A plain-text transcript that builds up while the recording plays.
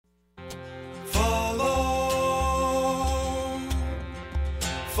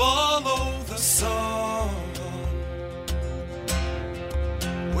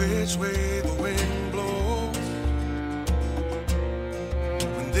which way the wind blows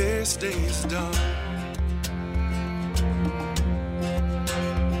when this day is done.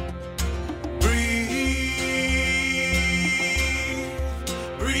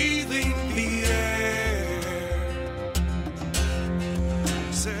 Breathing the air.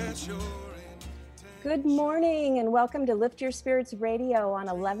 Set your Good morning and welcome to Lift Your Spirits Radio on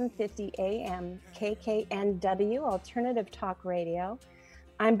 1150 AM KKNW Alternative Talk Radio.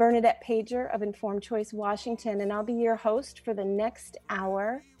 I'm Bernadette Pager of Informed Choice Washington, and I'll be your host for the next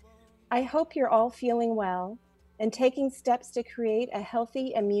hour. I hope you're all feeling well and taking steps to create a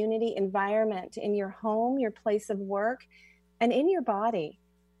healthy immunity environment in your home, your place of work, and in your body.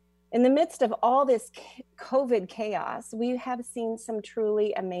 In the midst of all this COVID chaos, we have seen some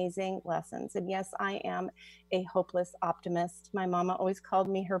truly amazing lessons. And yes, I am a hopeless optimist. My mama always called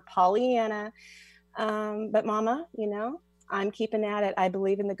me her Pollyanna. But mama, you know, I'm keeping at it. I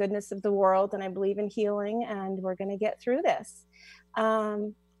believe in the goodness of the world and I believe in healing, and we're going to get through this.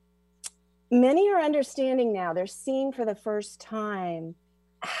 Many are understanding now, they're seeing for the first time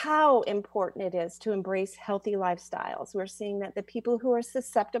how important it is to embrace healthy lifestyles. We're seeing that the people who are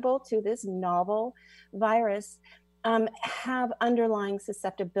susceptible to this novel virus have underlying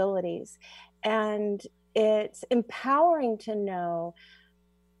susceptibilities. And it's empowering to know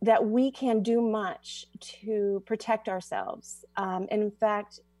that we can do much to protect ourselves. And in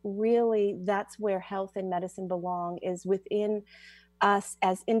fact, really, that's where health and medicine belong, is within us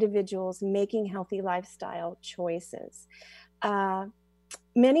as individuals making healthy lifestyle choices.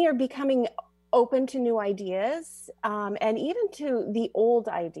 Many are becoming open to new ideas and even to the old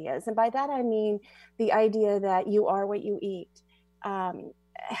ideas. And by that, I mean the idea that you are what you eat.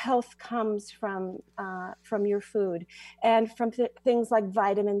 Health comes from your food and from things like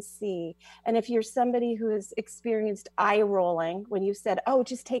vitamin C. And if you're somebody who has experienced eye rolling when you said, oh,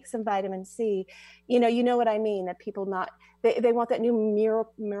 just take some vitamin C, you know what I mean, that people they want that new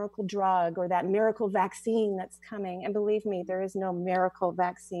miracle drug or that miracle vaccine that's coming. And believe me, there is no miracle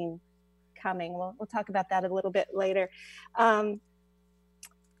vaccine coming. We'll talk about that a little bit later. But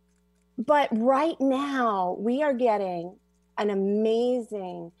right now, we are getting an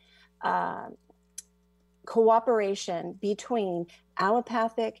amazing cooperation between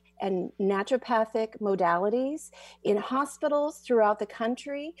allopathic and naturopathic modalities. In hospitals throughout the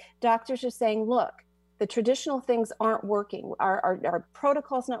country, doctors are saying, look, the traditional things aren't working. Our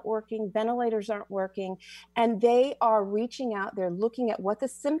protocols not working, ventilators aren't working, and they are reaching out. They're looking at what the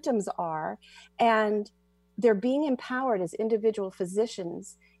symptoms are, and they're being empowered as individual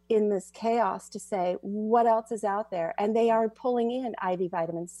physicians in this chaos to say what else is out there. And they are pulling in IV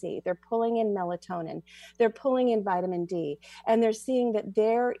vitamin C. They're pulling in melatonin. They're pulling in vitamin D. And they're seeing that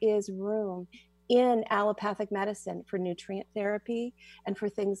there is room in allopathic medicine for nutrient therapy and for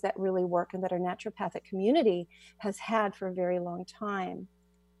things that really work and that our naturopathic community has had for a very long time.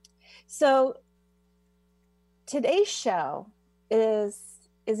 So today's show is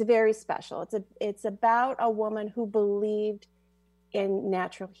very special. It's about a woman who believed in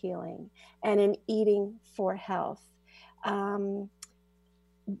natural healing and in eating for health. I'm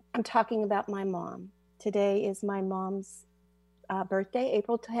talking about my mom. Today is my mom's birthday.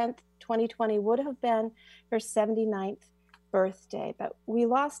 April 10th, 2020 would have been her 79th birthday, but we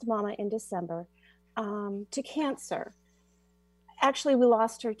lost Mama in December to cancer. Actually, we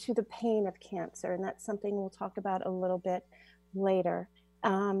lost her to the pain of cancer, and that's something we'll talk about a little bit later.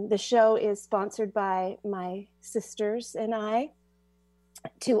 The show is sponsored by my sisters and I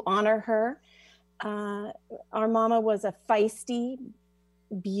to honor her. Our mama was a feisty,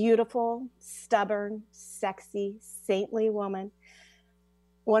 beautiful, stubborn, sexy, saintly woman.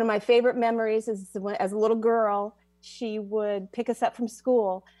 One of my favorite memories is as a little girl, she would pick us up from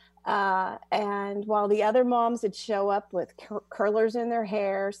school. And while the other moms would show up with curlers in their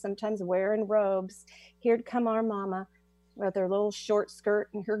hair, sometimes wearing robes, here'd come our mama with her little short skirt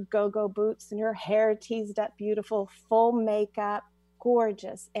and her go-go boots and her hair teased up beautiful, full makeup,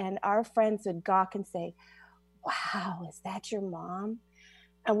 gorgeous. And our friends would gawk and say, wow, is that your mom?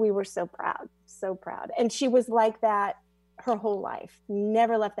 And we were so proud, so proud. And she was like that her whole life.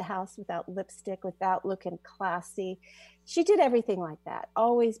 Never left the house without lipstick, without looking classy. She did everything like that.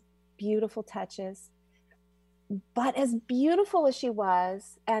 Always beautiful touches. But as beautiful as she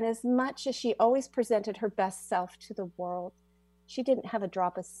was, and as much as she always presented her best self to the world, she didn't have a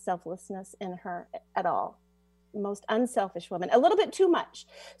drop of selflessness in her at all. Most unselfish woman, a little bit too much.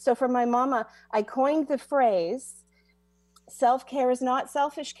 So for my mama, I coined the phrase, self-care is not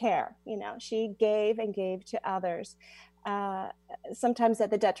selfish care. You know, she gave and gave to others, sometimes at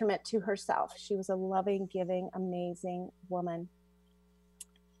the detriment to herself. She was a loving, giving, amazing woman.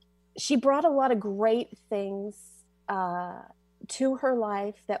 she brought a lot of great things to her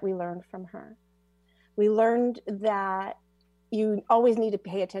life that we learned from her. We learned that you always need to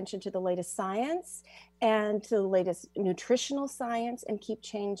pay attention to the latest science and to the latest nutritional science and keep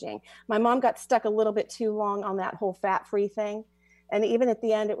changing. My mom got stuck a little bit too long on that whole fat-free thing. And even at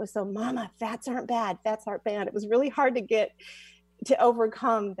the end, it was so, Mama, fats aren't bad. Fats aren't bad. It was really hard to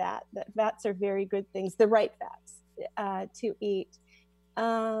overcome that fats are very good things, the right fats to eat.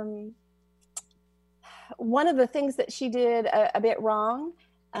 One of the things that she did a bit wrong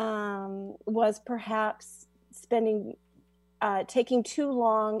was perhaps taking too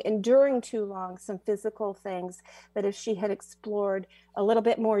long, enduring too long, some physical things that if she had explored a little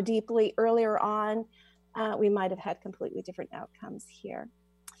bit more deeply earlier on, we might have had completely different outcomes here.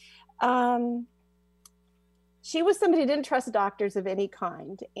 She was somebody who didn't trust doctors of any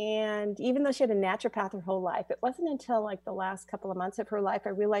kind. And even though she had a naturopath her whole life, it wasn't until like the last couple of months of her life I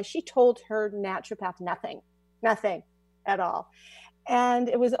realized she told her naturopath nothing at all. And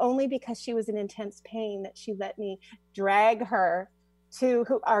it was only because she was in intense pain that she let me drag her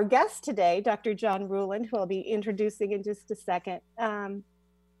to our guest today, Dr. John Ruland, who I'll be introducing in just a second,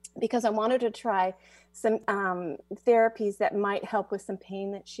 because I wanted to try some therapies that might help with some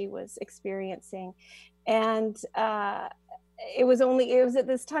pain that she was experiencing. And it was at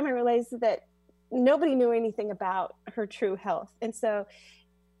this time I realized that nobody knew anything about her true health. And so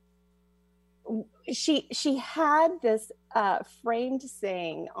she had this framed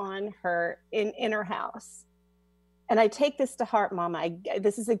saying on her in her house. And I take this to heart, Mama.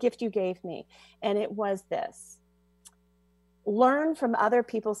 This is a gift you gave me. And it was this: learn from other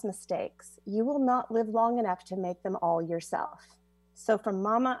people's mistakes. You will not live long enough to make them all yourself. So from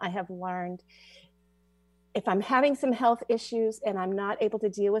Mama, I have learned, if I'm having some health issues and I'm not able to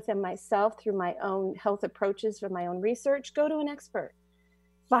deal with them myself through my own health approaches, from my own research, go to an expert.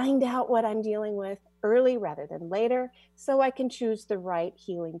 Find out what I'm dealing with early rather than later, so I can choose the right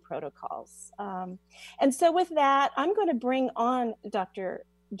healing protocols. And so with that, I'm going to bring on Dr.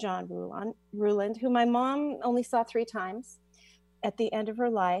 John Ruland, who my mom only saw 3 times at the end of her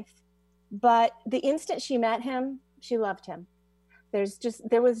life. But the instant she met him, she loved him. There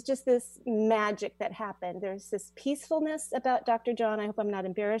was just this magic that happened. There's this peacefulness about Dr. John. I hope I'm not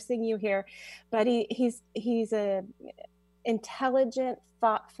embarrassing you here, but he's a intelligent,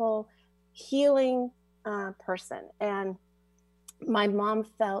 thoughtful, healing person. And my mom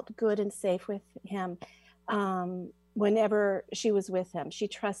felt good and safe with him whenever she was with him. She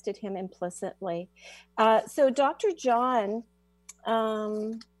trusted him implicitly. So Dr. John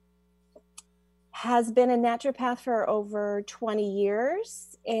has been a naturopath for over 20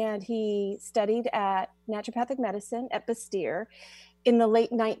 years, and he studied at naturopathic medicine at Bastyr in the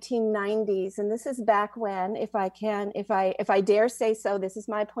late 1990s. And this is back when, if I dare say so, this is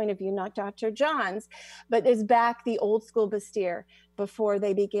my point of view, not Dr. John's, but it's back the old school Bastyr, before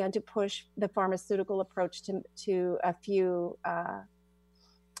they began to push the pharmaceutical approach to a few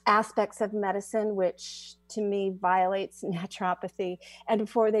aspects of medicine, which to me violates naturopathy, and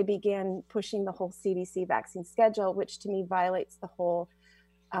before they began pushing the whole CDC vaccine schedule, which to me violates the whole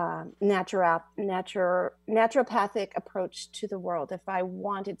naturopathic approach to the world. If I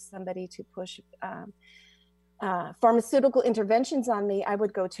wanted somebody to push pharmaceutical interventions on me, I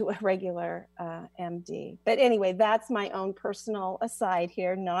would go to a regular MD. But anyway, that's my own personal aside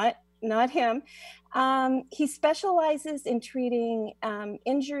here, not him. He specializes in treating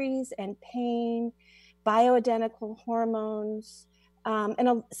injuries and pain, bioidentical hormones,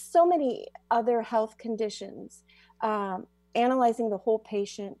 and so many other health conditions, analyzing the whole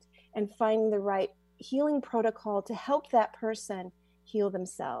patient and finding the right healing protocol to help that person heal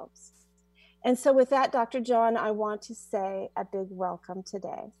themselves. And so with that, Dr. John, I want to say a big welcome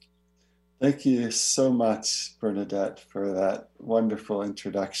today. Thank you so much, Bernadette, for that wonderful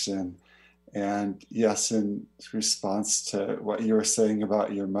introduction. And yes, in response to what you were saying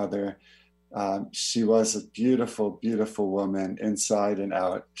about your mother, she was a beautiful, beautiful woman inside and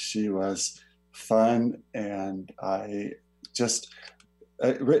out. She was fun, and I just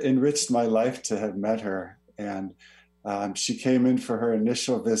enriched my life to have met her. And she came in for her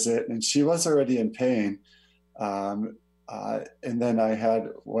initial visit, and she was already in pain. And then I had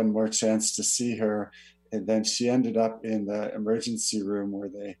one more chance to see her, and then she ended up in the emergency room where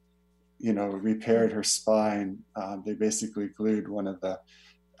they, repaired her spine. They basically glued one of the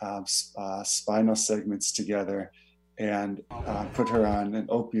spinal segments together and put her on an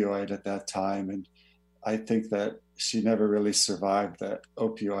opioid at that time. And I think that she never really survived that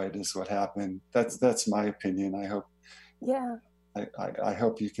opioid is what happened. That's my opinion. I hope. Yeah. I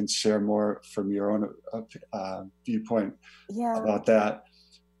hope you can share more from your own viewpoint about that.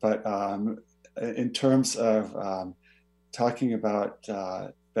 But in terms of talking about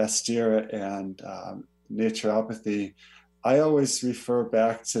Bastyr and naturopathy, I always refer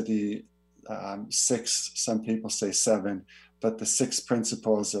back to the 6, some people say 7, but the 6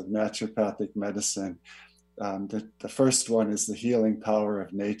 principles of naturopathic medicine. The first one is the healing power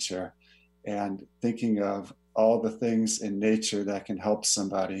of nature, and thinking of all the things in nature that can help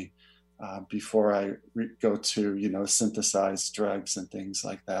somebody before I go to, synthesized drugs and things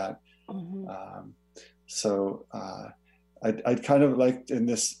like that. Mm-hmm. So I'd kind of like in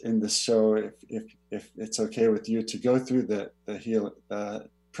this show, if it's okay with you, to go through the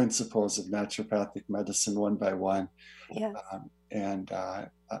principles of naturopathic medicine one by one. Yes. And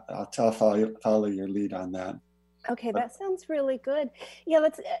I'll follow your lead on that. Okay, that sounds really good. Yeah,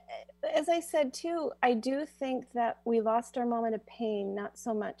 as I said too, I do think that we lost our moment of pain, not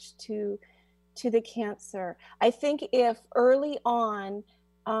so much to the cancer. I think if early on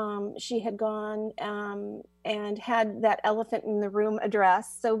she had gone and had that elephant in the room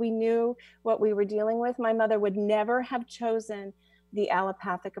addressed, so we knew what we were dealing with, my mother would never have chosen the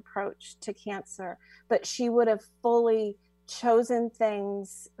allopathic approach to cancer, but she would have fully chosen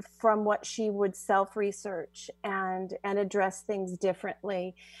things from what she would self-research and address things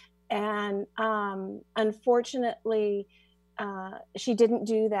differently. And unfortunately, she didn't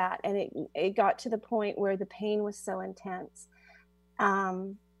do that. And it got to the point where the pain was so intense.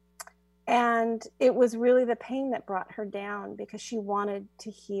 And it was really the pain that brought her down, because she wanted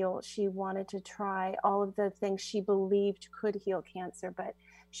to heal. She wanted to try all of the things she believed could heal cancer, but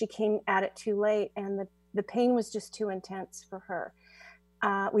she came at it too late, and the pain was just too intense for her.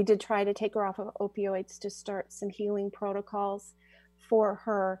 We did try to take her off of opioids to start some healing protocols for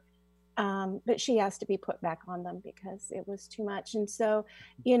her, but she has to be put back on them because it was too much. And so,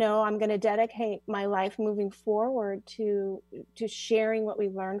 I'm going to dedicate my life moving forward to sharing what we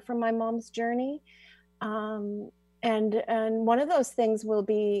learned from my mom's journey. And one of those things will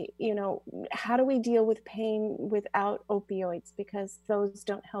be, how do we deal with pain without opioids? Because those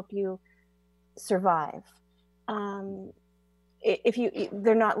don't help you survive. They're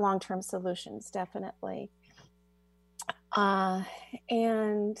not long-term solutions, definitely.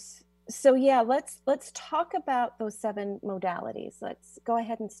 And so, yeah, let's talk about those 7 modalities. Let's go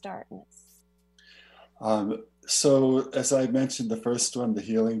ahead and start. So as I mentioned, the first one, the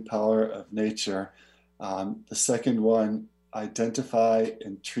healing power of nature. The second one, identify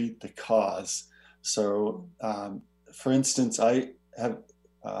and treat the cause. So for instance, I have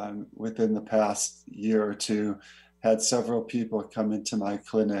within the past year or two had several people come into my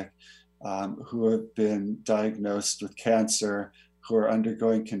clinic who have been diagnosed with cancer, who are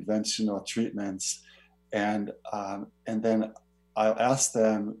undergoing conventional treatments, and then I'll ask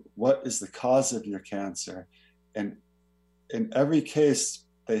them, what is the cause of your cancer? And in every case,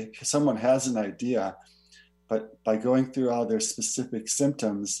 someone has an idea, but by going through all their specific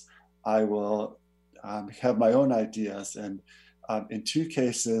symptoms, I will have my own ideas. And in 2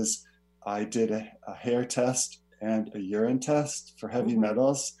 cases, I did a hair test and a urine test for heavy mm-hmm.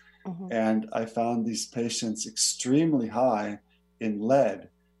 metals, mm-hmm. and I found these patients extremely high in lead,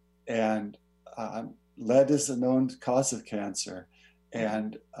 and lead is a known cause of cancer.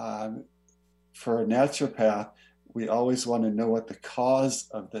 And for a naturopath, we always want to know what the cause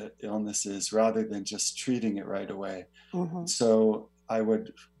of the illness is rather than just treating it right away. Mm-hmm. So I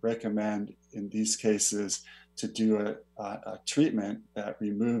would recommend in these cases to do a treatment that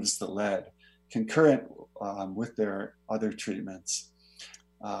removes the lead, concurrent with their other treatments.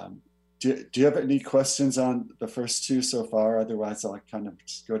 Do you have any questions on the first 2 so far? Otherwise, I'll kind of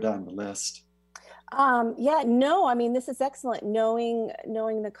just go down the list. This is excellent.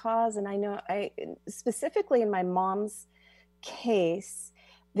 Knowing the cause. And I specifically in my mom's case,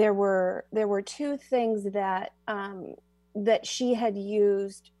 there were 2 things that she had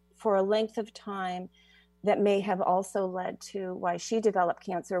used for a length of time that may have also led to why she developed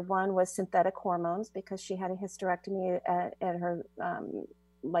cancer. One was synthetic hormones, because she had a hysterectomy at her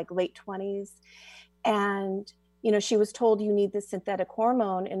late 20s. And, she was told, you need this synthetic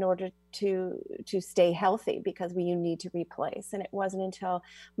hormone in order to stay healthy, because you need to replace. And it wasn't until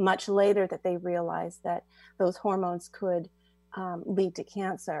much later that they realized that those hormones could lead to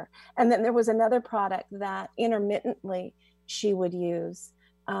cancer. And then there was another product that intermittently she would use,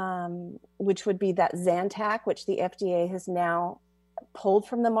 which would be that Zantac, which the FDA has now pulled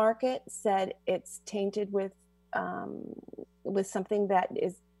from the market, said it's tainted with something that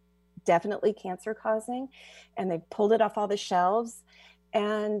is definitely cancer causing, and they pulled it off all the shelves.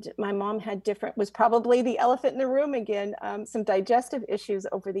 And my mom was probably the elephant in the room again, some digestive issues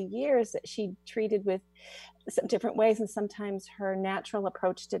over the years that she treated with some different ways. And sometimes her natural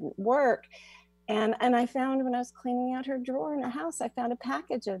approach didn't work. And I found when I was cleaning out her drawer in her house, I found a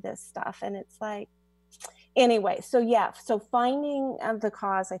package of this stuff. And it's like, anyway, so finding the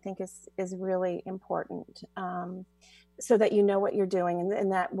cause, I think, is really important, so that you know what you're doing,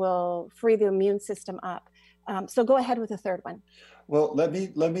 and that will free the immune system up. So go ahead with the third one. Well, let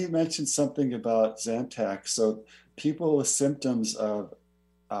me mention something about Zantac. So people with symptoms of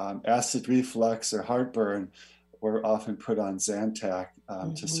acid reflux or heartburn were often put on Zantac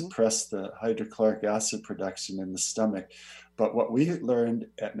to suppress the hydrochloric acid production in the stomach. But what we learned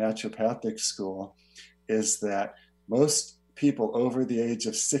at naturopathic school is that most people over the age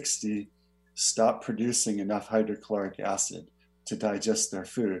of 60 stop producing enough hydrochloric acid to digest their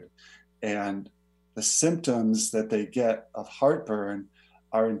food. And the symptoms that they get of heartburn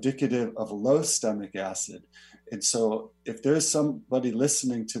are indicative of low stomach acid. And so if there's somebody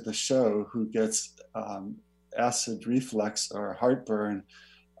listening to the show who gets acid reflux or heartburn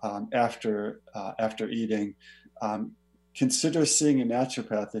after eating, consider seeing a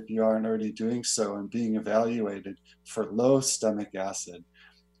naturopath if you aren't already doing so, and being evaluated for low stomach acid,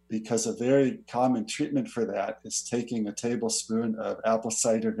 because a very common treatment for that is taking a tablespoon of apple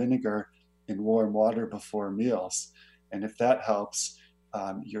cider vinegar in warm water before meals. And if that helps,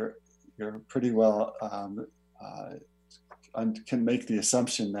 you're pretty well can make the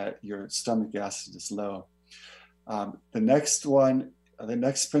assumption that your stomach acid is low. The next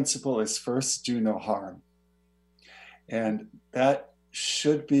principle is first do no harm. And that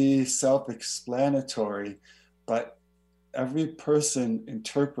should be self-explanatory, but every person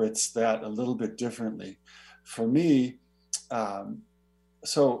interprets that a little bit differently. For me,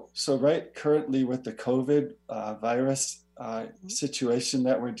 so right currently with the COVID virus situation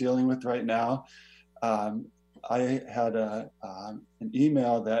that we're dealing with right now, I had an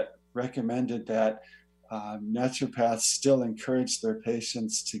email that recommended that naturopaths still encourage their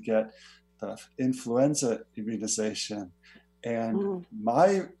patients to get the influenza immunization. And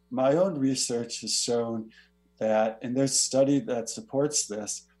my own research has shown that, and there's a study that supports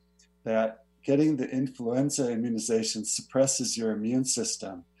this, that getting the influenza immunization suppresses your immune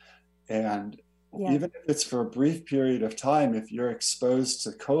system. And even if it's for a brief period of time, if you're exposed to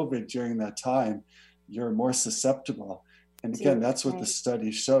COVID during that time, you're more susceptible. And again, that's what the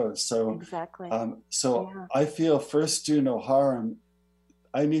study shows. So, exactly. I feel first do no harm.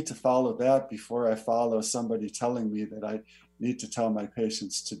 I need to follow that before I follow somebody telling me that I need to tell my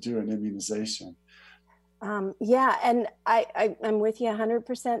patients to do an immunization. And I'm with you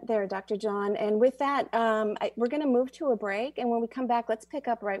 100% there, Dr. John. And with that, we're going to move to a break. And when we come back, let's pick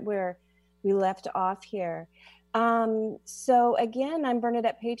up right where we left off here. So again, I'm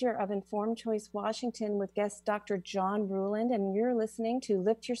Bernadette Pager of Informed Choice Washington with guest Dr. John Ruland, and you're listening to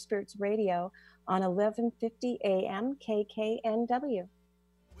Lift Your Spirits Radio on 1150 AM KKNW.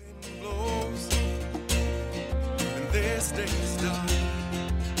 Wind blows, and this day's done.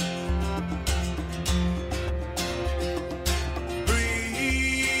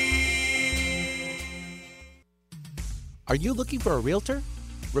 Are you looking for a realtor?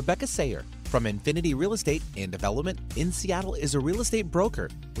 Rebecca Sayer from Infinity Real Estate and Development in Seattle is a real estate broker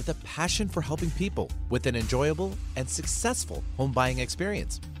with a passion for helping people with an enjoyable and successful home buying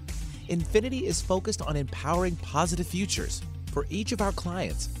experience. Infinity is focused on empowering positive futures for each of our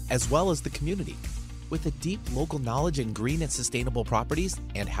clients as well as the community. With a deep local knowledge in green and sustainable properties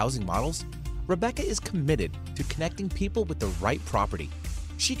and housing models, Rebecca is committed to connecting people with the right property.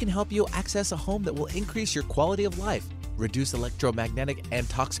 She can help you access a home that will increase your quality of life, reduce electromagnetic and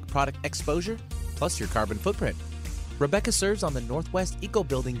toxic product exposure, plus your carbon footprint. Rebecca serves on the Northwest Eco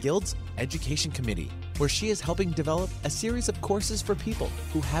Building Guild's Education Committee, where she is helping develop a series of courses for people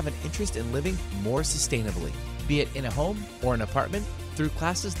who have an interest in living more sustainably, be it in a home or an apartment, through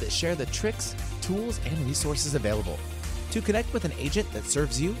classes that share the tricks, tools, and resources available. To connect with an agent that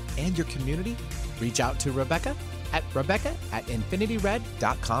serves you and your community, reach out to Rebecca at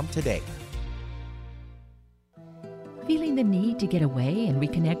infinityred.com today. Feeling the need to get away and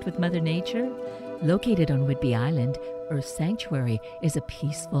reconnect with Mother Nature? Located on Whidbey Island, Earth Sanctuary is a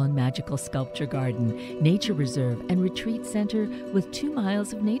peaceful and magical sculpture garden, nature reserve, and retreat center with 2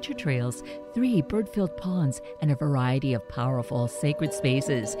 miles of nature trails, 3 bird-filled ponds, and a variety of powerful sacred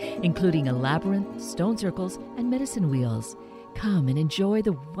spaces, including a labyrinth, stone circles, and medicine wheels. Come and enjoy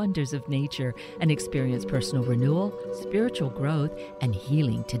the wonders of nature and experience personal renewal, spiritual growth, and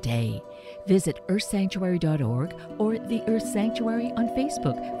healing today. Visit earthsanctuary.org or the Earth Sanctuary on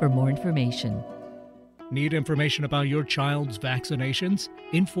Facebook for more information. Need information about your child's vaccinations?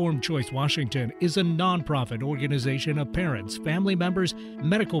 Informed Choice Washington is a nonprofit organization of parents, family members,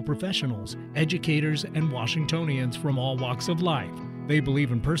 medical professionals, educators, and Washingtonians from all walks of life. They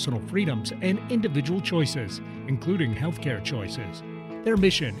believe in personal freedoms and individual choices, including healthcare choices. Their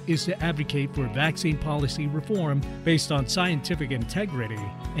mission is to advocate for vaccine policy reform based on scientific integrity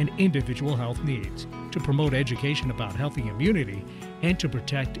and individual health needs, to promote education about healthy immunity, and to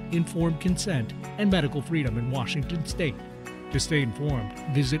protect informed consent and medical freedom in Washington state. To stay informed,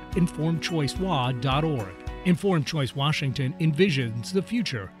 visit informedchoicewa.org. Informed Choice Washington envisions the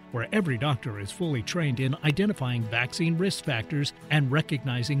future where every doctor is fully trained in identifying vaccine risk factors and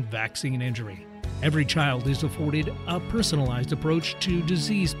recognizing vaccine injury. Every child is afforded a personalized approach to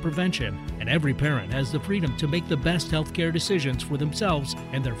disease prevention, and every parent has the freedom to make the best healthcare decisions for themselves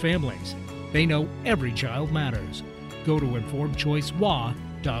and their families. They know every child matters. Go to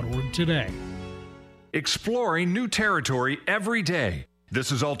informedchoicewa.org today. Exploring new territory every day.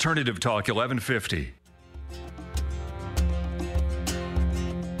 This is Alternative Talk 1150.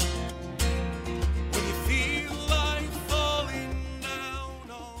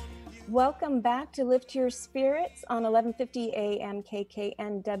 Welcome back to Lift Your Spirits on 1150 AM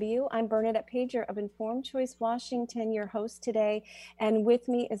KKNW. I'm Bernadette Pager of Informed Choice Washington, your host today. And with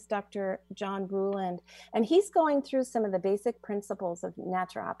me is Dr. John Ruland. And he's going through some of the basic principles of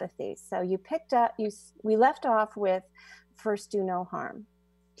naturopathy. So we left off with first do no harm.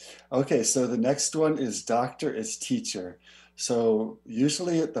 Okay, so the next one is doctor is teacher. So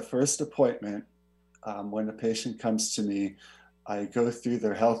usually at the first appointment, when a patient comes to me, I go through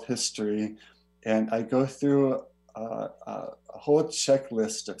their health history and I go through a whole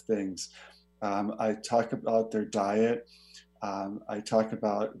checklist of things. I talk about their diet. I talk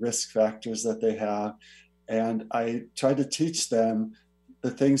about risk factors that they have. And I try to teach them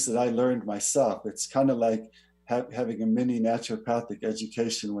the things that I learned myself. It's kind of like having a mini naturopathic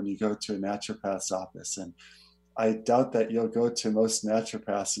education when you go to a naturopath's office. And I doubt that you'll go to most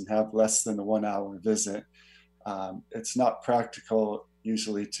naturopaths and have less than a 1 hour visit. It's not practical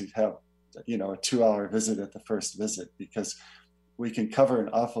usually to have, a 2 hour visit at the first visit because we can cover an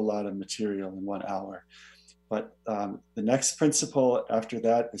awful lot of material in 1 hour. But the next principle after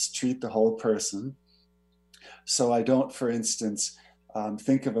that is treat the whole person. So I don't, for instance,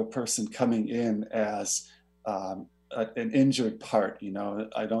 think of a person coming in as an injured part.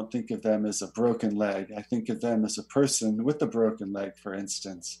 I don't think of them as a broken leg. I think of them as a person with a broken leg, for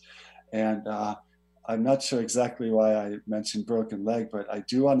instance. And I'm not sure exactly why I mentioned broken leg, but I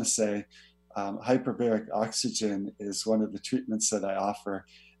do want to say hyperbaric oxygen is one of the treatments that I offer.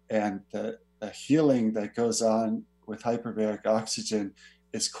 And the healing that goes on with hyperbaric oxygen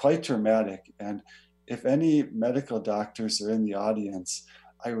is quite dramatic. And if any medical doctors are in the audience,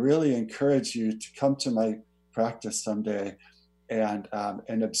 I really encourage you to come to my practice someday and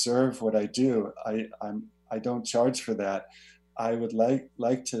observe what I do. I don't charge for that. I would like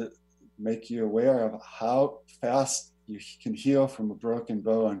to make you aware of how fast you can heal from a broken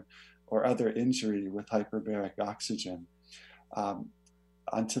bone or other injury with hyperbaric oxygen. On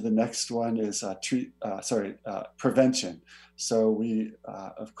to the next one is prevention. So we,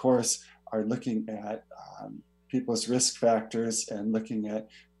 of course, are looking at people's risk factors and looking at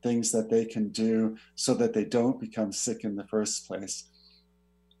things that they can do so that they don't become sick in the first place.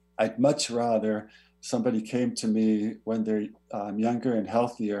 I'd much rather somebody came to me when they're younger and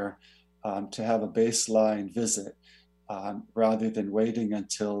healthier to have a baseline visit rather than waiting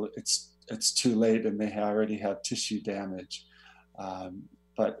until it's too late and they already have tissue damage.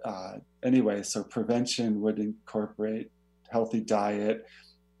 But anyway, so prevention would incorporate healthy diet,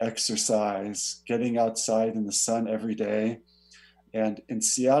 exercise, getting outside in the sun every day. And in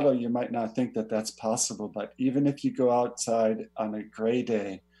Seattle, you might not think that that's possible, but even if you go outside on a gray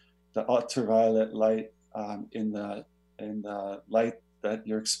day, the ultraviolet light in the light that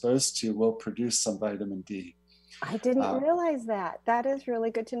you're exposed to will produce some vitamin D. I didn't realize that. That is really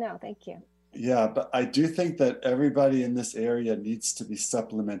good to know. Thank you. Yeah, but I do think that everybody in this area needs to be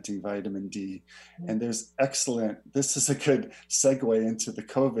supplementing vitamin D. And this is a good segue into the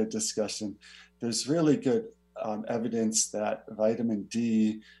COVID discussion. There's really good evidence that vitamin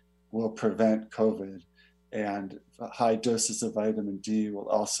D will prevent COVID, and high doses of vitamin D will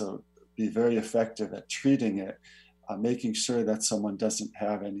also be very effective at treating it, making sure that someone doesn't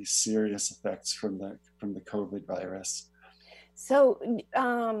have any serious effects from the COVID virus. So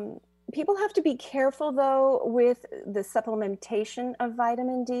people have to be careful, though, with the supplementation of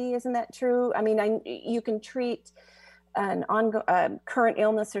vitamin D. Isn't that true? I mean, you can treat an current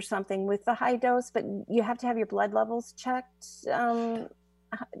illness or something with the high dose, but you have to have your blood levels checked.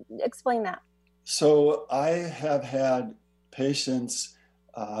 Explain that. So I have had patients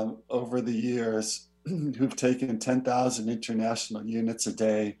over the years who've taken 10,000 international units a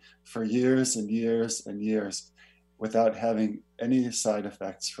day for years and years and years without having any side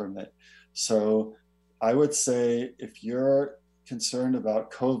effects from it. So I would say if you're concerned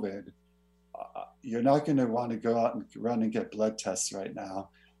about COVID, you're not going to want to go out and run and get blood tests right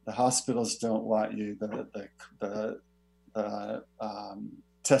now. The hospitals don't want you. The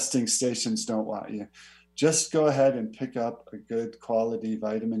testing stations don't want you. Just go ahead and pick up a good quality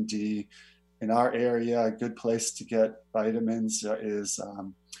vitamin D. In our area, a good place to get vitamins is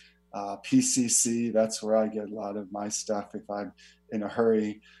PCC. That's where I get a lot of my stuff if I'm in a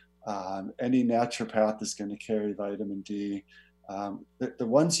hurry. Any naturopath is going to carry vitamin D. The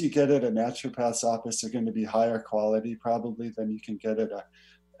ones you get at a naturopath's office are going to be higher quality probably than you can get at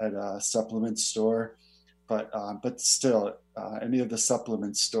a supplement store. But still, any of the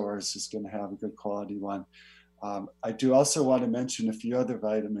supplement stores is going to have a good quality one. I do also want to mention a few other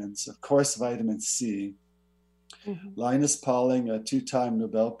vitamins. Of course, vitamin C. Mm-hmm. Linus Pauling, a 2-time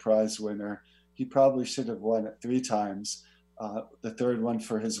Nobel Prize winner, he probably should have won it 3 times. The third one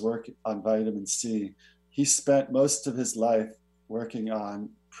for his work on vitamin C. He spent most of his life working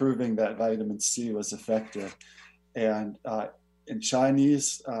on proving that vitamin C was effective. And in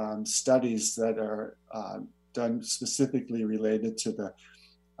Chinese studies that are done specifically related to the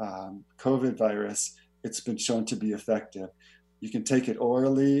COVID virus, it's been shown to be effective. You can take it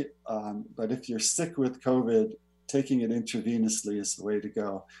orally, but if you're sick with COVID, taking it intravenously is the way to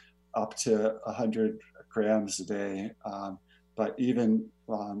go, up to 100 grams a day. But even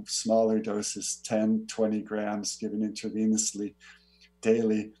smaller doses, 10, 20 grams given intravenously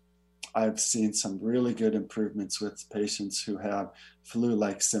daily, I've seen some really good improvements with patients who have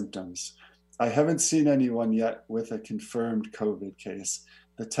flu-like symptoms. I haven't seen anyone yet with a confirmed COVID case.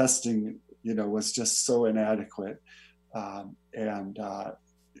 The testing, was just so inadequate.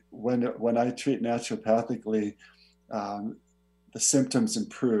 When I treat naturopathically, the symptoms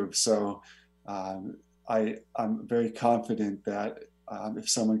improve. So I'm very confident that if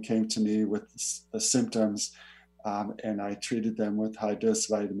someone came to me with the symptoms and I treated them with high-dose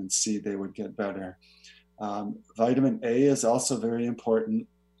vitamin C, they would get better. Vitamin A is also very important.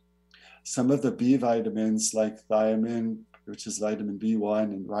 Some of the B vitamins like thiamine, which is vitamin B1,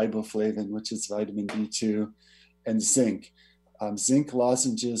 and riboflavin, which is vitamin B2, and zinc. Zinc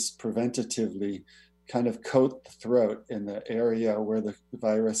lozenges preventatively kind of coat the throat in the area where the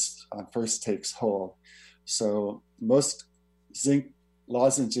virus first takes hold. So most zinc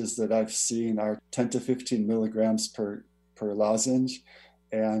lozenges that I've seen are 10 to 15 milligrams per lozenge.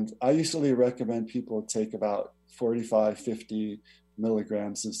 And I usually recommend people take about 45, 50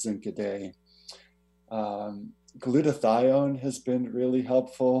 milligrams of zinc a day. Glutathione has been really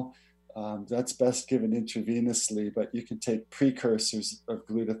helpful. That's best given intravenously, but you can take precursors of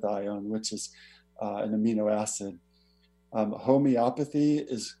glutathione, which is an amino acid. Homeopathy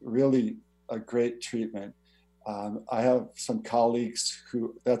is really a great treatment. I have some colleagues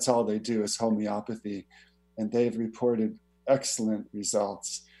who that's all they do is homeopathy, and they've reported excellent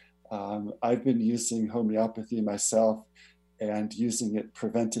results. I've been using homeopathy myself and using it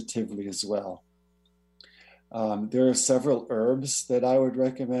preventatively as well. There are several herbs that I would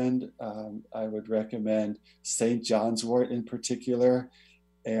recommend. I would recommend St. John's wort in particular,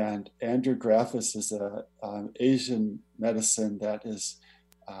 and andrographis is an Asian medicine that is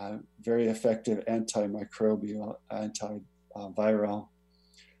very effective antimicrobial, antiviral.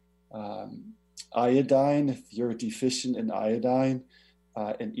 Iodine, if you're deficient in iodine,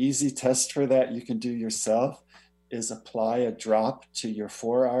 an easy test for that you can do yourself is apply a drop to your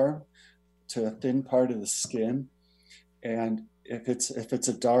forearm, to a thin part of the skin. And if it's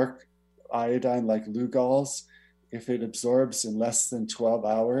a dark iodine like Lugol's, if it absorbs in less than 12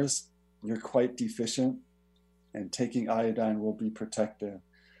 hours, you're quite deficient, and taking iodine will be protective.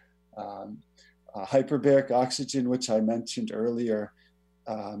 Hyperbaric oxygen, which I mentioned earlier,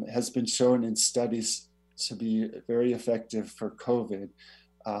 has been shown in studies to be very effective for COVID,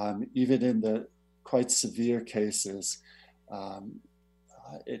 even in the quite severe cases.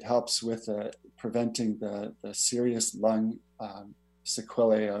 It helps with preventing the serious lung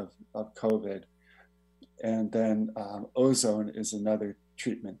sequelae of COVID. And then ozone is another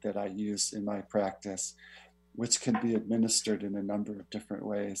treatment that I use in my practice, which can be administered in a number of different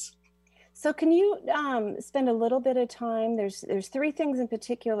ways. So can you spend a little bit of time, there's 3 things in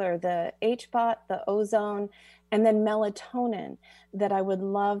particular, the HBOT, the ozone, and then melatonin, that I would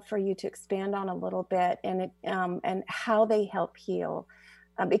love for you to expand on a little bit, and how they help heal,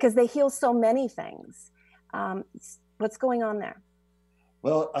 because they heal so many things. What's going on there?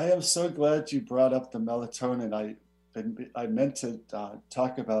 Well, I am so glad you brought up the melatonin. I meant to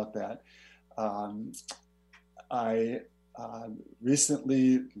talk about that. Um, I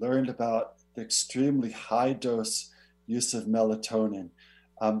recently learned about the extremely high dose use of melatonin.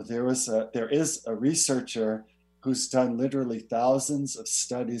 There is a researcher who's done literally thousands of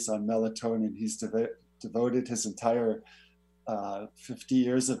studies on melatonin. He's devoted his entire 50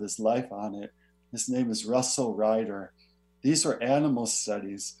 years of his life on it. His name is Russell Ryder. These were animal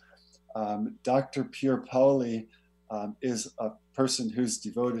studies. Dr. Pierpoli is a person who's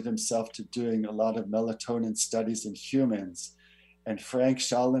devoted himself to doing a lot of melatonin studies in humans. And Frank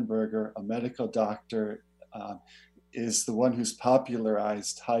Schallenberger, a medical doctor, is the one who's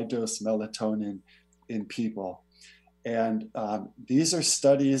popularized high-dose melatonin in people. And these are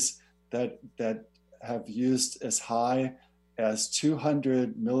studies that have used as high as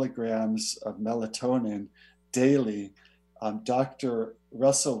 200 milligrams of melatonin daily. Dr.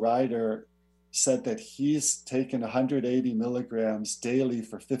 Russell Ryder said that he's taken 180 milligrams daily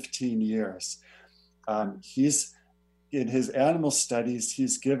for 15 years. He's in his animal studies,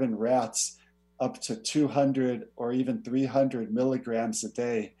 he's given rats up to 200 or even 300 milligrams a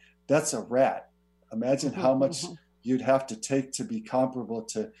day. That's a rat. Imagine how much you'd have to take to be comparable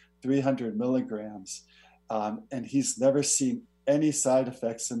to 300 milligrams. And he's never seen any side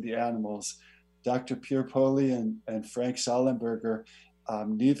effects in the animals. Dr. Pierpoli and Frank Schallenberger,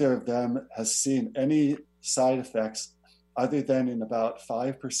 neither of them has seen any side effects other than in about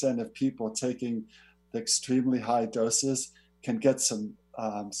 5% of people taking the extremely high doses can get some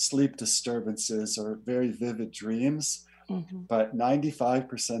sleep disturbances or very vivid dreams. But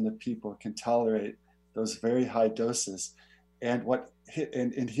 95% of people can tolerate those very high doses. And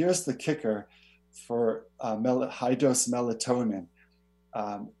here's the kicker for high dose melatonin.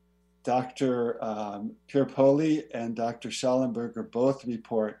 Dr. Pierpoli and Dr. Schallenberger both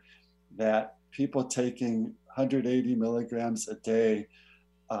report that people taking 180 milligrams a day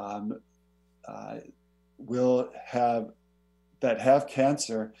have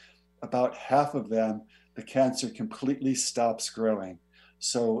cancer. About half of them, the cancer completely stops growing.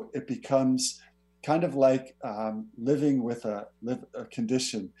 So it becomes kind of like living with a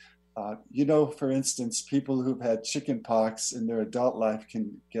condition. For instance, people who've had chicken pox in their adult life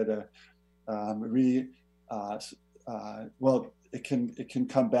can get it can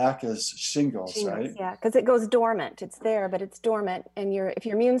come back as shingles, right? Yeah, because it goes dormant. It's there, but it's dormant. And if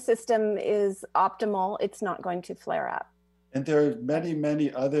your immune system is optimal, it's not going to flare up. And there are many,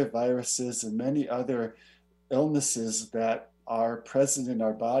 many other viruses and many other illnesses that are present in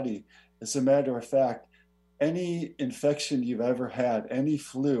our body. As a matter of fact, any infection you've ever had, any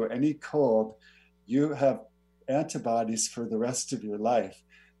flu, any cold, you have antibodies for the rest of your life.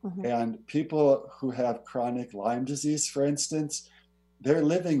 And people who have chronic Lyme disease, for instance, they're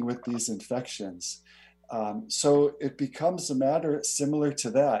living with these infections. So it becomes a matter similar to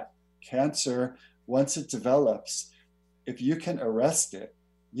that. Cancer, once it develops, if you can arrest it,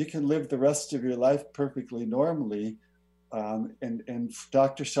 you can live the rest of your life perfectly normally. And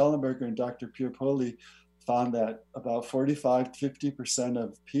Dr. Schallenberger and Dr. Pierpoli found that about 45 to 50%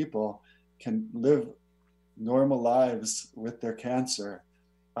 of people can live normal lives with their cancer.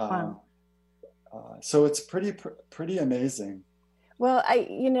 Wow. So it's pretty amazing. Well,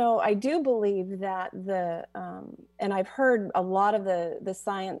 I do believe that and I've heard a lot of the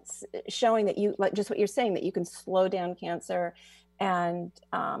science showing that like just what you're saying, that you can slow down cancer and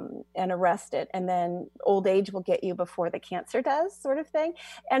arrest it, and then old age will get you before the cancer does, sort of thing.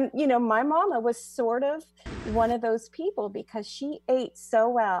 And my mama was sort of one of those people, because she ate so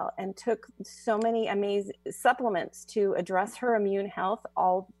well and took so many amazing supplements to address her immune health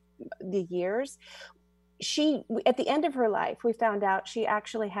all the years. She, at the end of her life, we found out she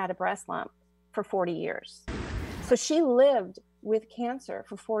actually had a breast lump for 40 years. So she lived with cancer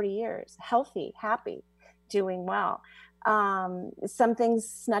for 40 years, healthy, happy, doing well. Some things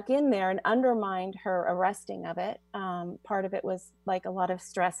snuck in there and undermined her arresting of it. Part of it was like a lot of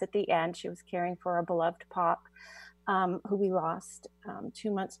stress at the end. She was caring for a beloved pop, who we lost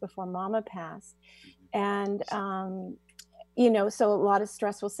 2 months before Mama passed. And, so a lot of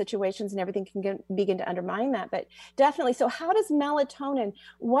stressful situations and everything can begin to undermine that. But definitely, so how does melatonin,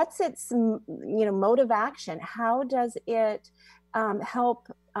 what's its, mode of action? How does it help?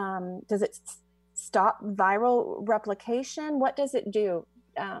 Does it stop viral replication? What does it do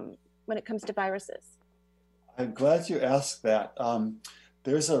when it comes to viruses? I'm glad you asked that.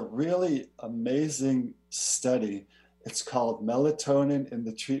 There's a really amazing study. It's called Melatonin in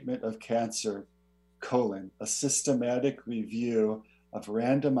the Treatment of Cancer, a systematic review of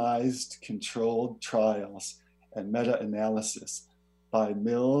randomized controlled trials and meta-analysis. by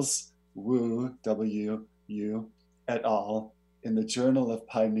Mills, Wu, W-U, et al. In the Journal of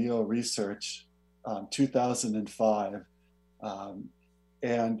Pineal Research, 2005.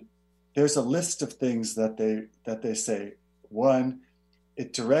 And there's a list of things that they say. 1,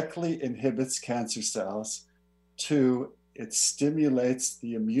 it directly inhibits cancer cells. 2, it stimulates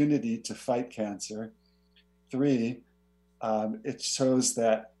the immunity to fight cancer. 3, it shows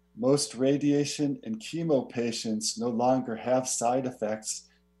that most radiation and chemo patients no longer have side effects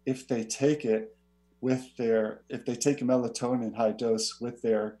if they take it if they take melatonin high dose with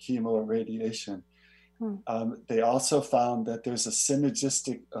their chemo or radiation. They also found that there's a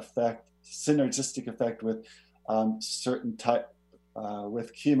synergistic effect with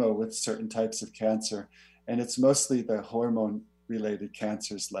with chemo with certain types of cancer, and it's mostly the hormone-related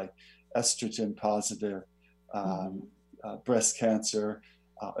cancers like estrogen positive, breast cancer,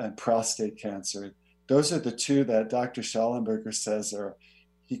 and prostate cancer. Those are the 2 that Dr. Schallenberger says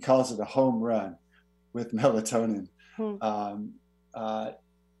he calls it a home run with melatonin.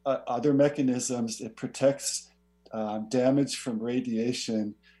 Other mechanisms, it protects damage from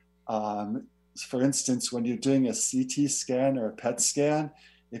radiation. For instance, when you're doing a CT scan or a PET scan,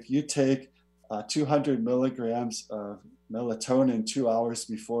 if you take 200 milligrams of melatonin 2 hours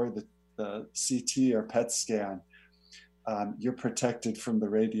before the CT or PET scan, you're protected from the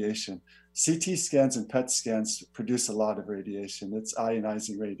radiation. CT scans and PET scans produce a lot of radiation. It's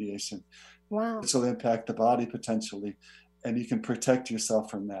ionizing radiation. Wow. Which will impact the body potentially, and you can protect yourself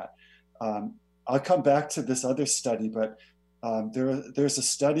from that. I'll come back to this other study, but there's a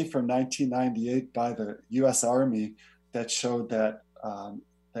study from 1998 by the U.S. Army that showed that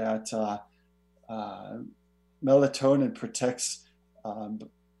melatonin protects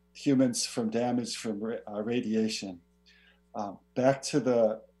humans from damage from radiation. Back to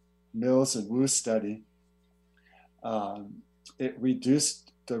the Mills and Wu study, it reduced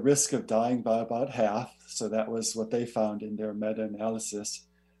the risk of dying by about half. So that was what they found in their meta-analysis.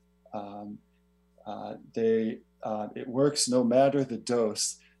 It works no matter the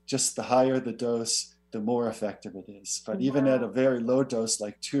dose. Just the higher the dose, the more effective it is. But even at a very low dose,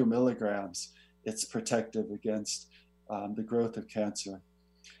 like 2 milligrams, it's protective against the growth of cancer.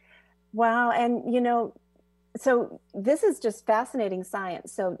 Wow. And, so this is just fascinating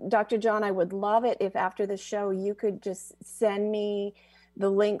science. So Dr. John, I would love it if after the show, you could just send me the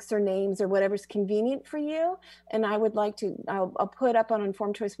links or names or whatever's convenient for you. And I would like to, I'll put up on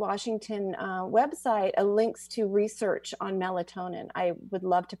Informed Choice Washington website, links to research on melatonin. I would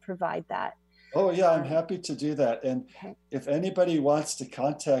love to provide that. Oh yeah, I'm happy to do that. And if anybody wants to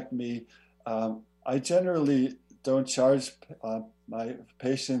contact me, I generally don't charge my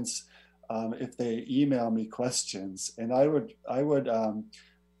patients if they email me questions. And I would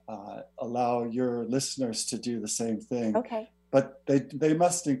allow your listeners to do the same thing. Okay. But they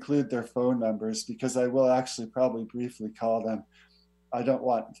must include their phone numbers, because I will actually probably briefly call them. I don't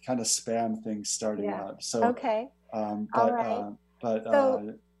want kind of spam things starting out. So okay. All right.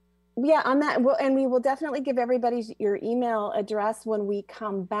 Yeah, on that, and we will definitely give everybody your email address when we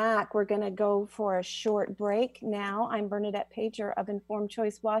come back. We're going to go for a short break now. I'm Bernadette Pajer of Informed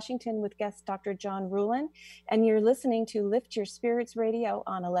Choice Washington with guest Dr. John Ruhlin, and you're listening to Lift Your Spirits Radio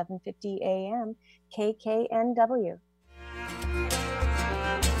on 1150 AM KKNW.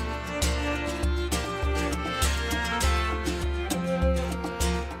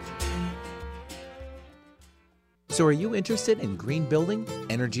 So are you interested in green building,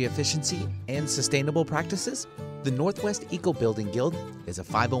 energy efficiency, and sustainable practices? The Northwest Eco Building Guild is a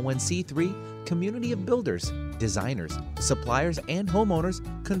 501c3 community of builders, designers, suppliers, and homeowners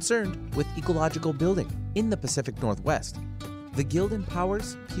concerned with ecological building in the Pacific Northwest. The Guild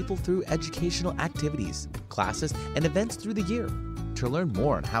empowers people through educational activities, classes, and events through the year. To learn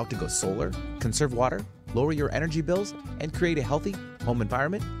more on how to go solar, conserve water, lower your energy bills, and create a healthy home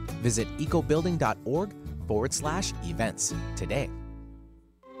environment, visit ecobuilding.org/events today.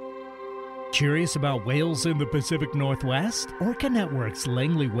 Curious about whales in the Pacific Northwest? Orca Network's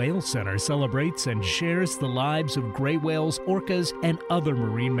Langley Whale Center celebrates and shares the lives of gray whales, orcas, and other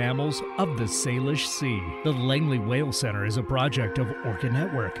marine mammals of the Salish Sea. The Langley Whale Center is a project of Orca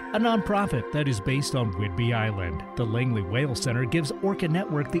Network, a nonprofit that is based on Whidbey Island. The Langley Whale Center gives Orca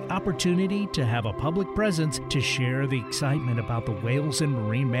Network the opportunity to have a public presence to share the excitement about the whales and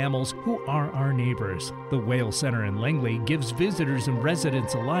marine mammals who are our neighbors. The Whale Center in Langley gives visitors and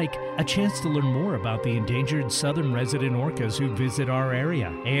residents alike a chance to learn more about the endangered southern resident orcas who visit our area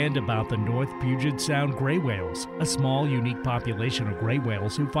and about the North Puget Sound gray whales, a small, unique population of gray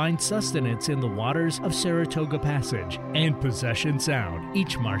whales who find sustenance in the waters of Saratoga Passage and Possession Sound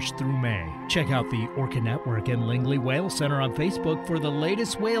each March through May. Check out the Orca Network and Langley Whale Center on Facebook for the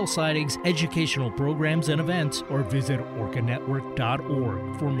latest whale sightings, educational programs, and events, or visit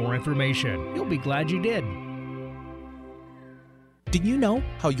orcanetwork.org for more information. You'll be glad you did. Did you know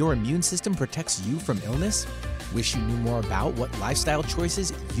how your immune system protects you from illness? Wish you knew more about what lifestyle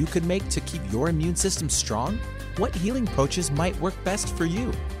choices you could make to keep your immune system strong? What healing approaches might work best for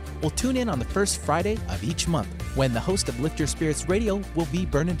you? Well, tune in on the first Friday of each month when the host of Lift Your Spirits Radio will be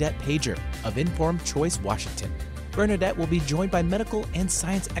Bernadette Pajer of Informed Choice Washington. Bernadette will be joined by medical and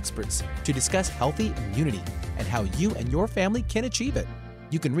science experts to discuss healthy immunity and how you and your family can achieve it.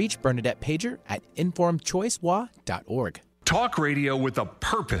 You can reach Bernadette Pajer at informedchoicewa.org. Talk radio with a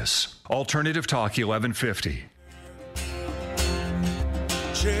purpose. Alternative Talk 1150.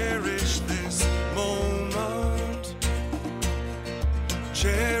 Cherish this moment.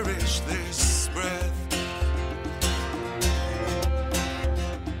 Cherish this breath.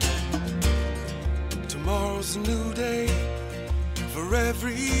 Tomorrow's a new day for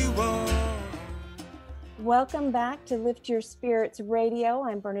everyone. Welcome back to Lift Your Spirits Radio.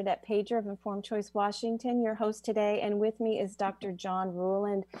 I'm Bernadette Pajer of Informed Choice Washington, your host today, and with me is Dr. John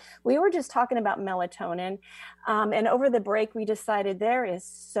Ruland. We were just talking about melatonin, and over the break we decided there is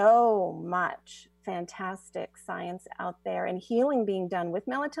so much fantastic science out there and healing being done with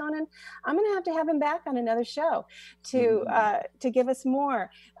melatonin. I'm going to have him back on another show to give us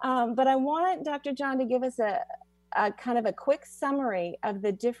more. But I want Dr. John to give us a kind of a quick summary of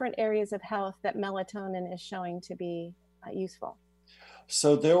the different areas of health that melatonin is showing to be useful.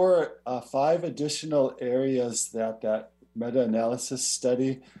 So there were 5 additional areas that meta-analysis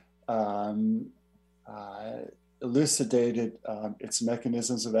study elucidated its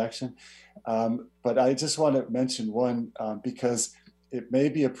mechanisms of action. But I just want to mention one because it may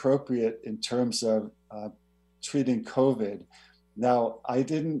be appropriate in terms of treating COVID. Now, I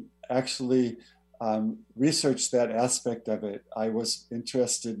didn't actually research that aspect of it. I was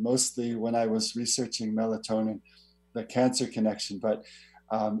interested mostly when I was researching melatonin, the cancer connection, but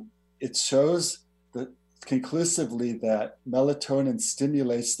it shows conclusively that melatonin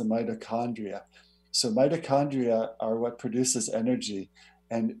stimulates the mitochondria. So mitochondria are what produces energy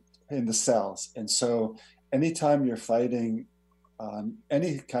and in the cells. And so anytime you're fighting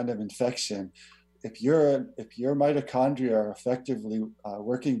any kind of infection, if your mitochondria are effectively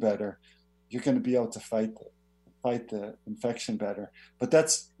working better, you're going to be able to fight the infection better. But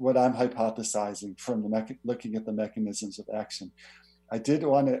that's what I'm hypothesizing from looking at the mechanisms of action. I did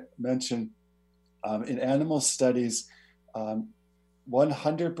want to mention in animal studies,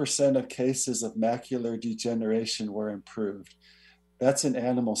 100% of cases of macular degeneration were improved. That's in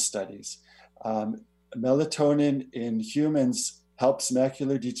animal studies. Melatonin in humans helps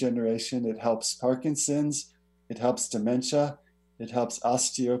macular degeneration. It helps Parkinson's. It helps dementia. It helps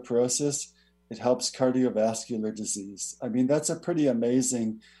osteoporosis. It helps cardiovascular disease. I mean, that's a pretty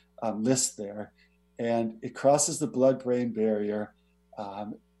amazing list there. And it crosses the blood-brain barrier.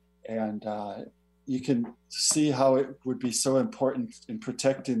 You can see how it would be so important in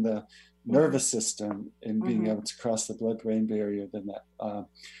protecting the nervous system in being able to cross the blood-brain barrier.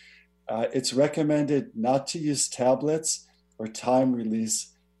 It's recommended not to use tablets or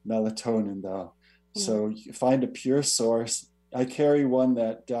time-release melatonin, though. So you find a pure source. I carry one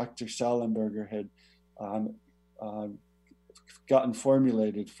that Dr. Schallenberger had gotten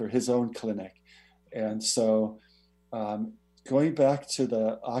formulated for his own clinic. And so going back to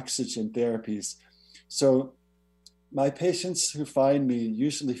the oxygen therapies, so my patients who find me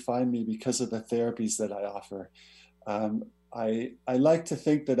usually find me because of the therapies that I offer. I like to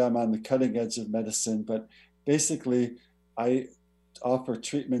think that I'm on the cutting edge of medicine, but basically I offer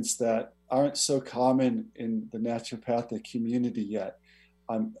treatments that aren't so common in the naturopathic community yet.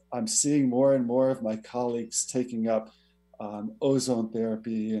 I'm seeing more and more of my colleagues taking up ozone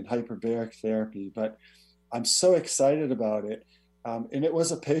therapy and hyperbaric therapy, but I'm so excited about it. And it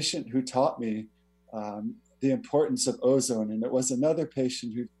was a patient who taught me the importance of ozone, and it was another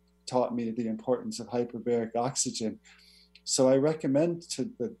patient who taught me the importance of hyperbaric oxygen. So I recommend to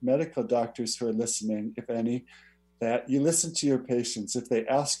the medical doctors who are listening, if any, that you listen to your patients. If they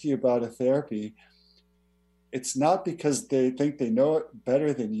ask you about a therapy, it's not because they think they know it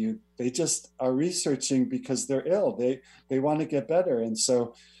better than you. They just are researching because they're ill. They want to get better. And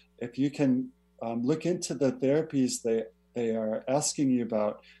so if you can look into the therapies they are asking you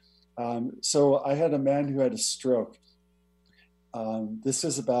about. So I had a man who had a stroke, This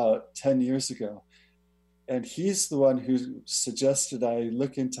was about 10 years ago. And he's the one who suggested I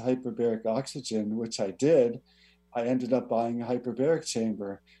look into hyperbaric oxygen, which I did. I ended up buying a hyperbaric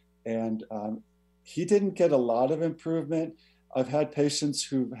chamber. And he didn't get a lot of improvement. I've had patients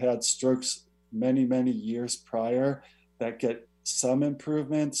who've had strokes many, many years prior that get some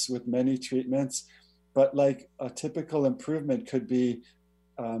improvements with many treatments. But like a typical improvement could be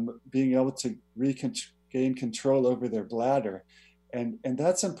being able to gain control over their bladder. And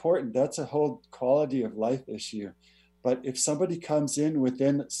that's important. That's a whole quality of life issue. But if somebody comes in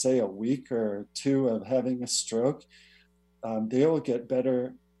within, say, a week or two of having a stroke, they will get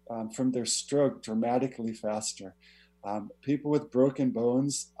better from their stroke dramatically faster. People with broken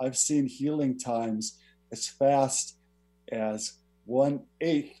bones, I've seen healing times as fast as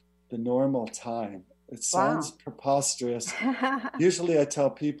 1/8 the normal time. It sounds preposterous. Usually I tell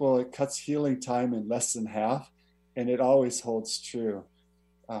people it cuts healing time in less than half. And it always holds true.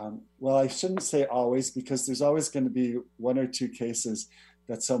 Well, I shouldn't say always, because there's always going to be one or two cases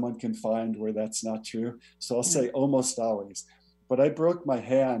that someone can find where that's not true. So I'll say almost always. But I broke my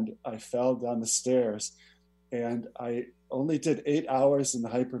hand. I fell down the stairs, and I only did 8 hours in the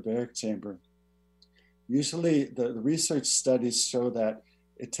hyperbaric chamber. Usually the research studies show that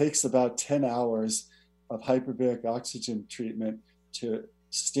it takes about 10 hours of hyperbaric oxygen treatment to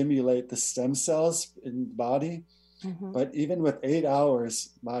stimulate the stem cells in the body. Mm-hmm. But even with 8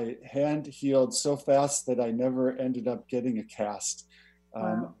 hours, my hand healed so fast that I never ended up getting a cast.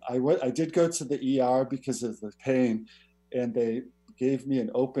 Wow. I did go to the ER because of the pain, and they gave me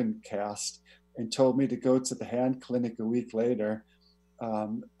an open cast and told me to go to the hand clinic a week later.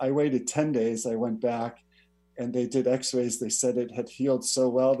 I waited 10 days. I went back, and they did x-rays. They said it had healed so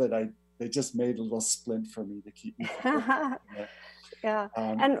well that they just made a little splint for me to keep me from it. Yeah.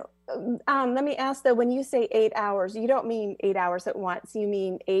 And let me ask though, when you say 8 hours, you don't mean 8 hours at once. You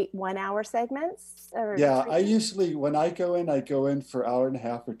mean 8 1-hour segments? Yeah, I usually, when I go in for 1.5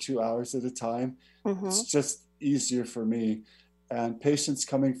 hours or 2 hours at a time. Mm-hmm. It's just easier for me. And patients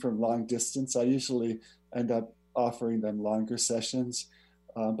coming from long distance, I usually end up offering them longer sessions.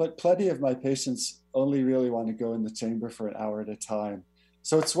 But plenty of my patients only really want to go in the chamber for 1 hour at a time.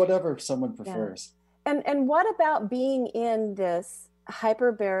 So it's whatever someone prefers. Yeah. And what about being in this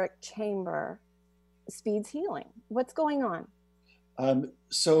hyperbaric chamber speeds healing? What's going on?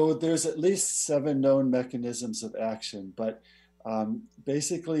 So there's at least 7 known mechanisms of action, but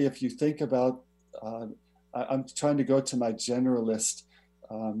basically if you think about, I'm trying to go to my generalist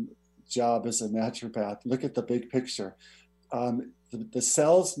job as a naturopath, look at the big picture. The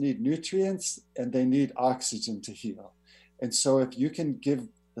cells need nutrients and they need oxygen to heal. And so if you can give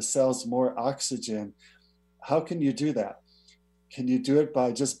the cells more oxygen, how can you do that? Can you do it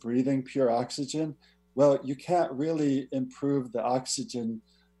by just breathing pure oxygen? Well, you can't really improve the oxygen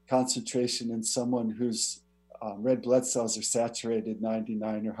concentration in someone whose red blood cells are saturated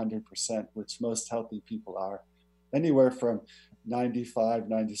 99 or 100%, which most healthy people are. Anywhere from 95,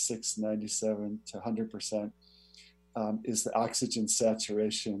 96, 97 to 100% is the oxygen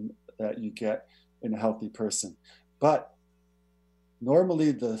saturation that you get in a healthy person. But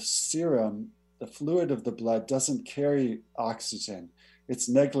normally the serum, the fluid of the blood, doesn't carry oxygen. It's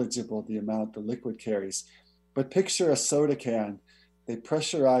negligible, the amount the liquid carries. But picture a soda can. They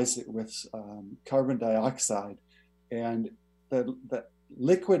pressurize it with carbon dioxide, and the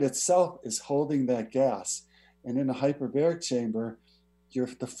liquid itself is holding that gas. And in a hyperbaric chamber,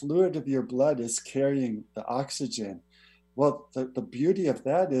 the fluid of your blood is carrying the oxygen. Well, the beauty of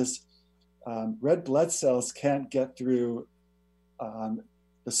that is red blood cells can't get through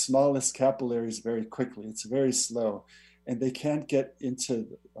the smallest capillaries very quickly. It's very slow. And they can't get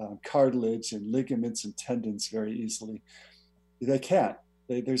into cartilage and ligaments and tendons very easily. They can't.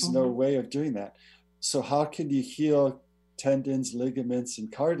 There's no way of doing that. So how can you heal tendons, ligaments,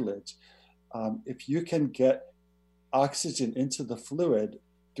 and cartilage? If you can get oxygen into the fluid,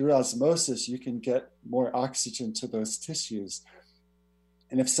 through osmosis, you can get more oxygen to those tissues.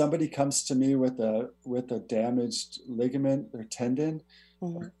 And if somebody comes to me with a damaged ligament or tendon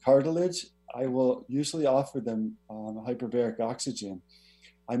or cartilage, I will usually offer them hyperbaric oxygen.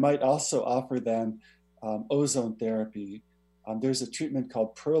 I might also offer them ozone therapy. There's a treatment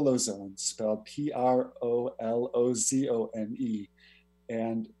called Prolozone, spelled Prolozone.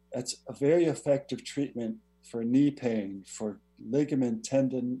 And it's a very effective treatment for knee pain, for ligament,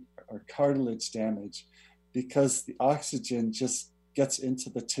 tendon, or cartilage damage, because the oxygen just gets into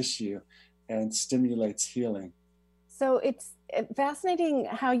the tissue and stimulates healing. So fascinating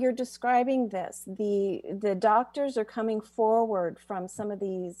how you're describing this. The doctors are coming forward from some of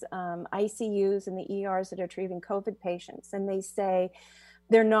these ICUs and the ERs that are treating COVID patients, and they say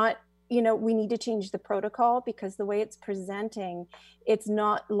they're not, we need to change the protocol because the way it's presenting, it's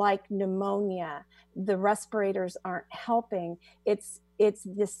not like pneumonia. The respirators aren't helping. It's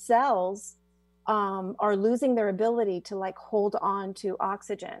the cells are losing their ability to like hold on to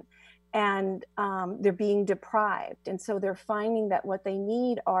oxygen, and they're being deprived. And so they're finding that what they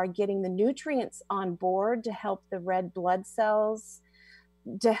need are getting the nutrients on board to help the red blood cells,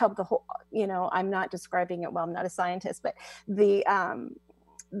 to help the whole, I'm not describing it well, I'm not a scientist, but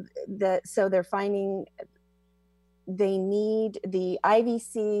so they're finding they need the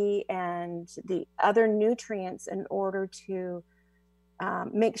IVC and the other nutrients in order to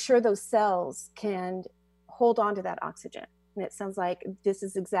make sure those cells can hold on to that oxygen. And it sounds like this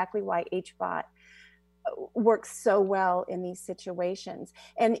is exactly why HBOT works so well in these situations.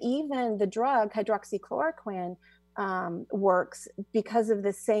 And even the drug hydroxychloroquine works because of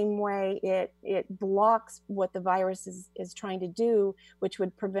the same way it blocks what the virus is trying to do, which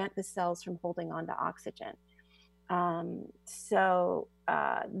would prevent the cells from holding on to oxygen. So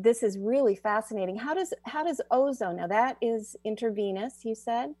this is really fascinating. How does ozone, now that is intravenous, you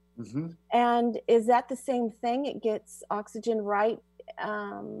said? Mm-hmm. And is that the same thing? It gets oxygen right,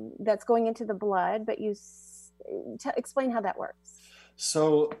 that's going into the blood, but you explain how that works.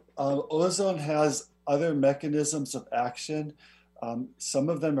 So ozone has other mechanisms of action. Some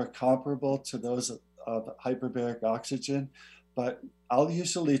of them are comparable to those of hyperbaric oxygen, but I'll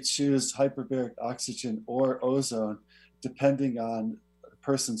usually choose hyperbaric oxygen or ozone depending on the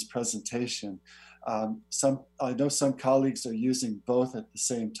person's presentation. I know some colleagues are using both at the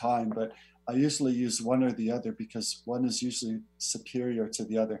same time, but I usually use one or the other because one is usually superior to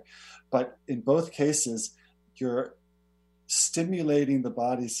the other. But in both cases, you're stimulating the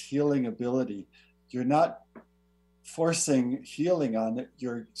body's healing ability. You're not forcing healing on it,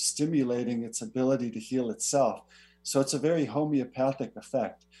 you're stimulating its ability to heal itself. So it's a very homeopathic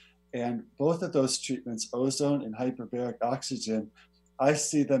effect. And both of those treatments, ozone and hyperbaric oxygen, I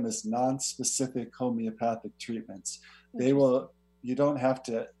see them as non-specific homeopathic treatments. You don't have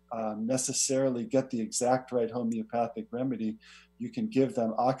to necessarily get the exact right homeopathic remedy. You can give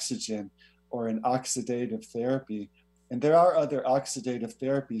them oxygen or an oxidative therapy. And there are other oxidative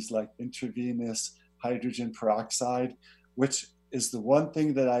therapies like intravenous hydrogen peroxide, which is the one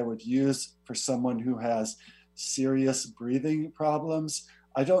thing that I would use for someone who has serious breathing problems.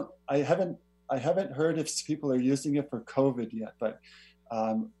 I haven't heard if people are using it for COVID yet, but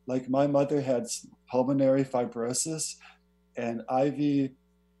like my mother had pulmonary fibrosis, and IV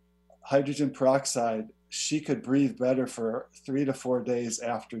hydrogen peroxide, she could breathe better for 3 to 4 days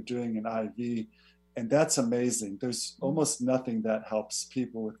after doing an IV. And that's amazing. There's almost nothing that helps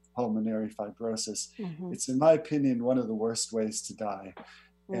people with pulmonary fibrosis. Mm-hmm. It's, in my opinion, one of the worst ways to die,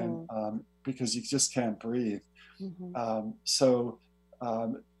 and because you just can't breathe. Mm-hmm.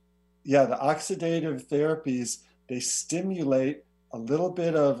 The oxidative therapies, they stimulate a little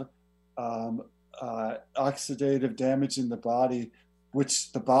bit of oxidative damage in the body,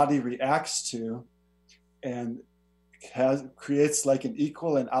 which the body reacts to and creates like an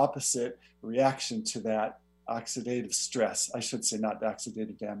equal and opposite reaction to that oxidative stress. I should say not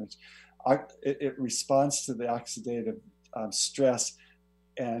oxidative damage. It responds to the oxidative stress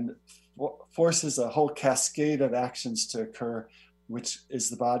and forces a whole cascade of actions to occur, which is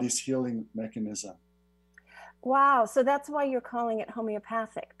the body's healing mechanism. Wow. So that's why you're calling it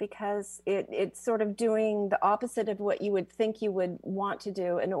homeopathic, because it's sort of doing the opposite of what you would think you would want to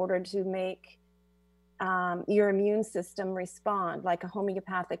do in order to make your immune system respond. Like a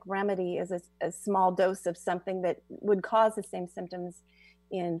homeopathic remedy is a small dose of something that would cause the same symptoms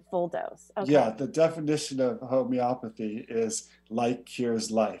in full dose. Okay. Yeah, the definition of homeopathy is like cures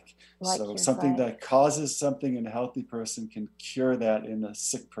like. So something that causes something in a healthy person can cure that in a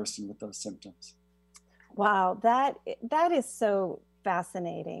sick person with those symptoms. Wow, that is so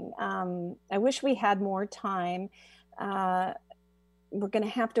fascinating. I wish we had more time. We're going to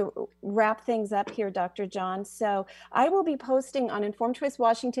have to wrap things up here, Dr. John. So I will be posting on Informed Choice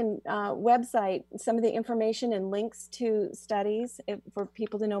Washington website some of the information and links to studies for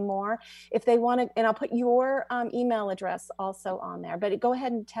people to know more if they want to. And I'll put your email address also on there. But go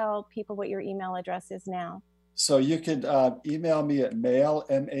ahead and tell people what your email address is now. So you can email me at mail,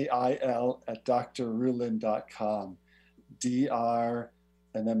 M-A-I-L, at drruhland.com, D-R,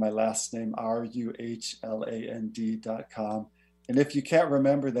 and then my last name, RUHLAND.com. And if you can't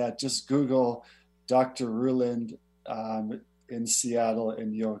remember that, just Google Dr. Ruhland in Seattle,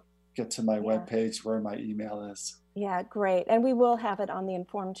 and you'll get to my webpage where my email is. Yeah, great. And we will have it on the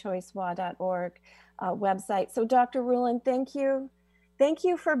informedchoicewa.org website. So Dr. Rulin, thank you. Thank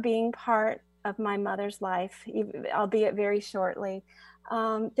you for being part of my mother's life, albeit very shortly.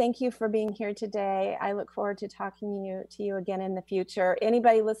 Thank you for being here today. I look forward to talking to you again in the future.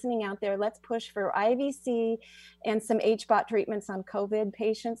 Anybody listening out there, let's push for IVC and some HBOT treatments on COVID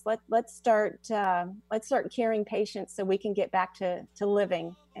patients. Let's start curing patients so we can get back to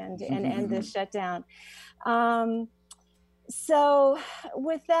living and end this shutdown. So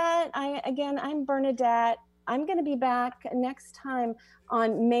with that, I'm Bernadette. I'm going to be back next time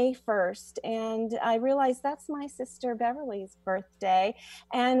on May 1st. And I realize that's my sister Beverly's birthday.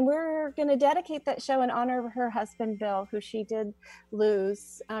 And we're going to dedicate that show in honor of her husband, Bill, who she did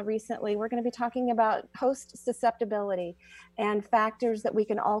lose recently. We're going to be talking about host susceptibility and factors that we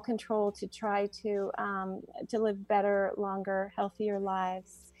can all control to try to live better, longer, healthier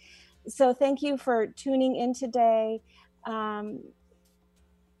lives. So thank you for tuning in today.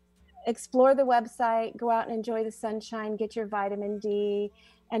 Explore the website, go out and enjoy the sunshine, get your vitamin D,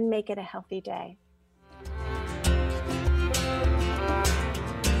 and make it a healthy day.